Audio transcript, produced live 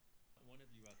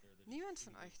Niemand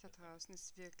von euch da draußen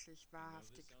ist wirklich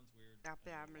wahrhaftig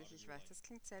erbärmlich. Ich weiß, das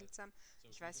klingt seltsam.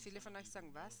 Ich weiß, viele von euch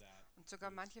sagen was. Und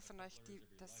sogar manche von euch, die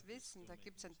das wissen, da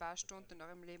gibt es ein paar Stunden in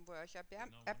eurem Leben, wo ihr euch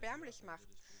erbärmlich macht.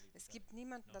 Es gibt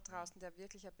niemanden da draußen, der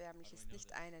wirklich erbärmlich ist.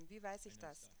 Nicht einen. Wie weiß ich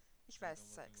das? Ich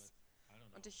weiß Zeugs.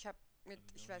 Und ich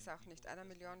weiß auch nicht, 1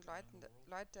 Million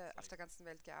Leute auf der ganzen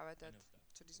Welt gearbeitet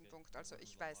zu diesem Punkt. Also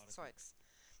ich weiß Zeugs.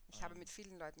 Ich habe mit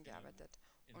vielen Leuten gearbeitet.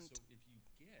 Und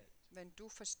wenn du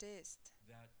verstehst,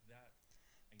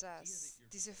 dass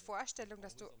diese Vorstellung,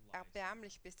 dass du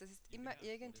erbärmlich bist, das ist immer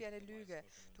irgendwie eine Lüge.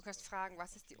 Du kannst fragen,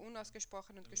 was ist die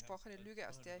unausgesprochene und gesprochene Lüge,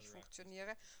 aus der ich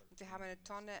funktioniere? Und wir haben eine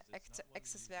Tonne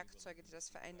Access-Werkzeuge, die das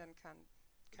verändern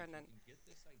können.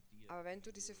 Aber wenn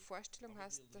du diese Vorstellung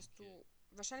hast, dass du,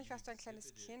 wahrscheinlich warst du ein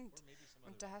kleines Kind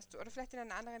und da hast du, oder vielleicht in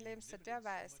einer anderen Lebenszeit, wer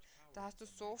weiß, da hast du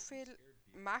so viel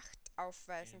Macht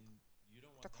aufweisen,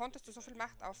 da konntest du so viel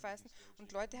Macht aufweisen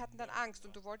und Leute hatten dann Angst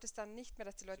und du wolltest dann nicht mehr,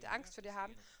 dass die Leute Angst vor dir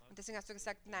haben und deswegen hast du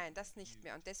gesagt, nein, das nicht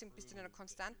mehr und deswegen bist du in einem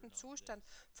konstanten Zustand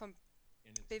vom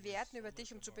Bewerten über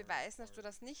dich, um zu beweisen, dass du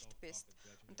das nicht bist.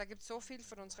 Und da gibt es so viel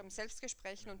von unserem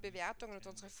Selbstgesprächen und Bewertungen und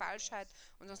unsere Falschheit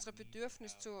und unsere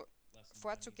Bedürfnis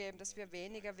vorzugeben, dass wir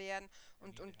weniger wären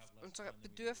und unser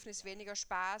Bedürfnis, weniger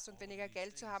Spaß und weniger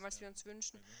Geld zu haben, als wir uns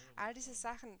wünschen. All diese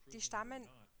Sachen, die stammen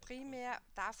primär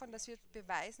davon, dass wir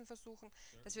beweisen versuchen,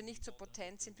 dass wir nicht so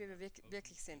potent sind, wie wir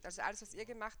wirklich sind. Also alles, was ihr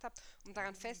gemacht habt, um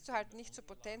daran festzuhalten, nicht so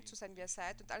potent zu sein, wie ihr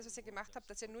seid, und alles, was ihr gemacht habt,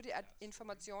 dass ihr nur die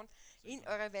Information in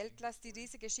eure Welt lasst, die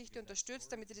diese Geschichte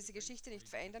unterstützt, damit ihr diese Geschichte nicht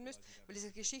verändern müsst, weil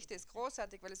diese Geschichte ist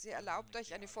großartig, weil sie erlaubt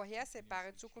euch, eine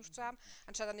vorhersehbare Zukunft zu haben,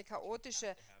 anstatt eine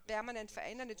chaotische, permanent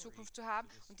verändernde Zukunft zu haben.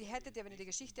 Und die hättet ihr, wenn ihr die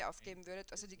Geschichte aufgeben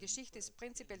würdet. Also die Geschichte ist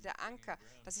prinzipiell der Anker.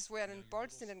 Das ist, wo ihr einen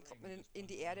Bolzen in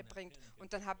die Erde bringt.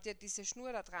 Und dann habt ihr diese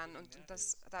Schnur da dran und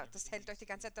das hält euch die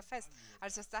ganze Zeit da fest.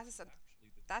 Also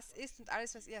das ist und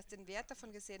alles, was ihr als den Wert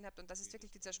davon gesehen habt, und das ist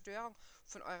wirklich die Zerstörung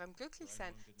von eurem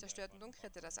Glücklichsein, zerstört und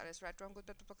umkehrt ihr das alles. Right, wrong, good,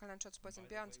 bad, purple, shots, boys and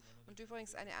beyonds. Und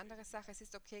übrigens eine andere Sache, es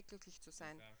ist okay, glücklich zu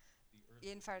sein.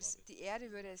 Jedenfalls, die Erde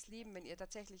würde es lieben, wenn ihr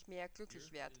tatsächlich mehr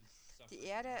glücklich wärt. Die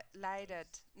Erde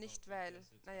leidet nicht, weil,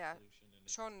 naja,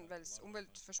 schon, weil es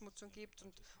Umweltverschmutzung gibt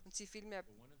und sie viel mehr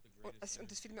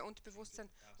und es viel mehr Unbewusstsein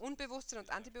und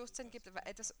Antibewusstsein gibt, aber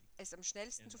etwas, es am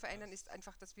schnellsten zu verändern, ist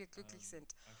einfach, dass wir glücklich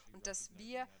sind und dass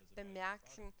wir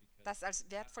bemerken, das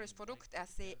als wertvolles Produkt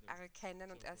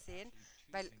erkennen und ersehen,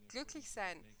 weil glücklich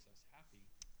sein,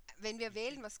 wenn wir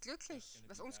wählen, was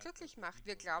uns glücklich macht,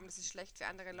 wir glauben, das ist schlecht für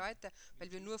andere Leute,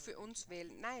 weil wir nur für uns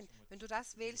wählen. Nein, wenn du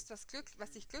das wählst, was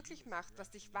dich glücklich macht,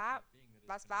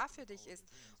 was wahr für dich ist,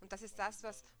 und das ist das,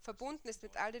 was verbunden ist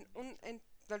mit all den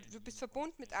weil du bist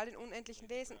verbunden mit all den unendlichen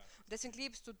Wesen. Und deswegen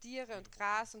liebst du Tiere und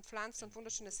Gras und Pflanzen und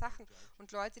wunderschöne Sachen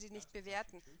und Leute, die nicht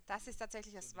bewerten. Das ist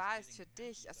tatsächlich, was wahr ist für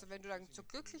dich. Also wenn du dann so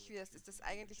glücklich wirst, ist das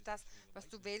eigentlich das, was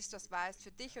du wählst, was wahr ist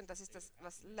für dich. Und das ist das,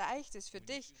 was leicht ist für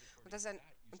dich. Und das ist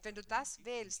und wenn du das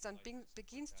wählst, dann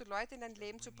beginnst du Leute in dein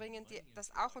Leben zu bringen, die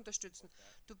das auch unterstützen.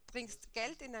 Du bringst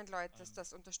Geld in dein Leute, das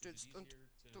das unterstützt. Und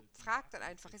du fragst dann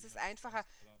einfach, ist es einfacher,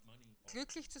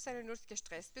 glücklich zu sein, wenn du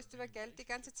gestresst bist über Geld die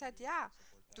ganze Zeit? Ja.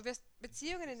 Du wirst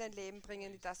Beziehungen in dein Leben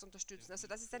bringen, die das unterstützen. Also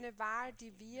das ist eine Wahl,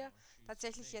 die wir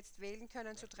tatsächlich jetzt wählen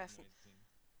können zu treffen.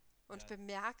 Und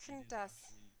bemerken, dass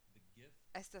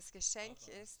es das Geschenk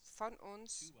ist von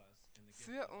uns,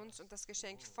 für uns und das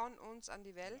Geschenk von uns an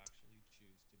die Welt,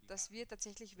 dass wir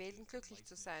tatsächlich wählen, glücklich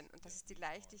zu sein. Und das ist die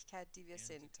Leichtigkeit, die wir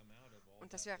sind.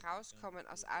 Und dass wir rauskommen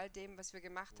aus all dem, was wir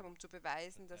gemacht haben, um zu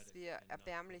beweisen, dass wir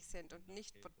erbärmlich sind und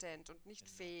nicht potent und nicht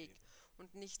fähig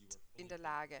und nicht in der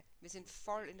Lage. Wir sind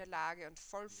voll in der Lage und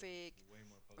voll fähig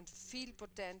und viel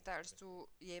potenter, als du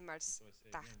jemals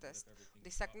dachtest. Und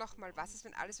ich sage nochmal, was ist,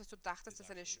 wenn alles, was du dachtest, dass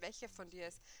eine Schwäche von dir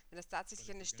ist, wenn das tatsächlich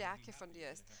eine Stärke von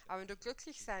dir ist? Aber wenn du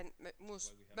glücklich sein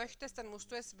möchtest, dann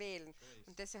musst du es wählen.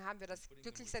 Und deswegen haben wir das,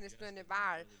 Glücklichsein ist nur eine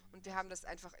Wahl. Und wir haben das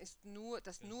einfach, ist nur,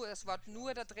 das Wort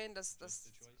nur da drin, das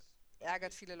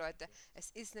ärgert viele Leute. Es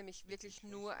ist nämlich wirklich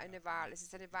nur eine Wahl. Es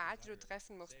ist eine Wahl, die du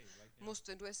treffen musst.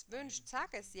 Wenn du es wünschst,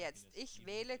 sag es jetzt. Ich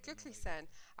wähle glücklich sein,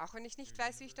 auch wenn ich nicht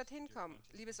weiß, wie ich dorthin komme.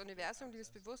 Liebes Universum, liebes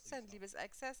Bewusstsein, liebes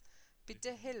Access,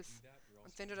 bitte hilf.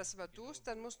 Und wenn du das aber tust,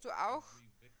 dann musst du auch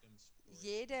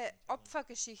jede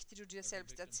Opfergeschichte, die du dir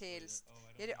selbst erzählst,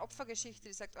 jede Opfergeschichte,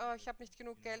 die sagt, oh, ich habe nicht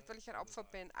genug Geld, weil ich ein Opfer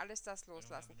bin, alles das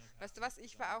loslassen. Weißt du was,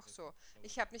 ich war auch so.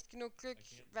 Ich habe nicht genug Glück,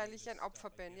 weil ich ein Opfer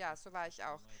bin. Ja, so war ich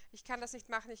auch. Ich kann das nicht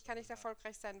machen, ich kann nicht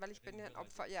erfolgreich sein, weil ich bin ein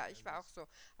Opfer. Ja, ich war auch so.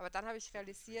 Aber dann habe ich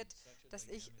realisiert, dass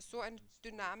ich so eine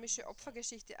dynamische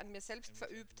Opfergeschichte an mir selbst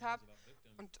verübt habe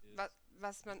und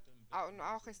was man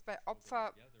auch ist bei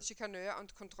Opfer, Schikaneur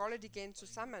und Kontrolle, die gehen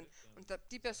zusammen. Und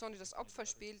die Person, die das Opfer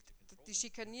spielt, die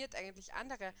schikaniert eigentlich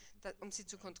andere, um sie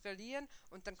zu kontrollieren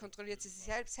und dann kontrolliert sie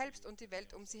sich selbst und die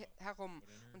Welt um sie herum.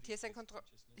 Und hier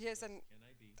ist ein,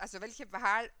 also welche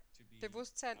Wahl,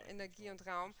 Bewusstsein, Energie und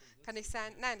Raum kann ich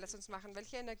sein? Nein, lass uns machen.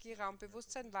 Welche Energie, Raum,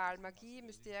 Bewusstsein, Wahl, Magie,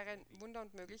 Mysterien, Wunder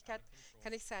und Möglichkeit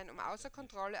kann ich sein, um außer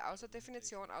Kontrolle, außer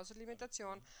Definition, außer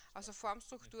Limitation, außer Form,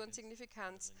 Struktur und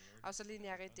Signifikanz, außer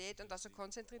Linearität und außer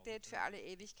Konzentrität für alle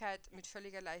Ewigkeit mit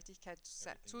völliger Leichtigkeit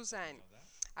zu sein.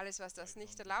 Alles, was das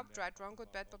nicht erlaubt, right, wrong,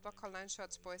 good, bad, but buckle, nine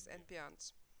shorts, boys and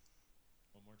beyonds.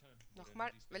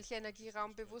 Nochmal, welche Energie,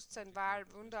 Raum, Bewusstsein,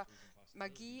 Wahl, Wunder,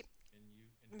 Magie,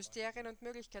 Mysterien und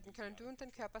Möglichkeiten können du und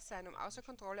dein Körper sein, um außer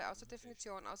Kontrolle, außer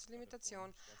Definition, außer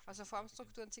Limitation, außer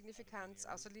Formstruktur und Signifikanz,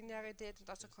 außer Linearität und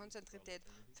außer Konzentrität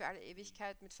für alle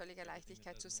Ewigkeit mit völliger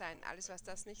Leichtigkeit zu sein. Alles, was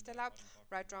das nicht erlaubt,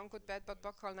 right, wrong, good, bad, but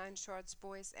buckle, nine shorts,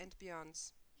 boys and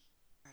beyonds.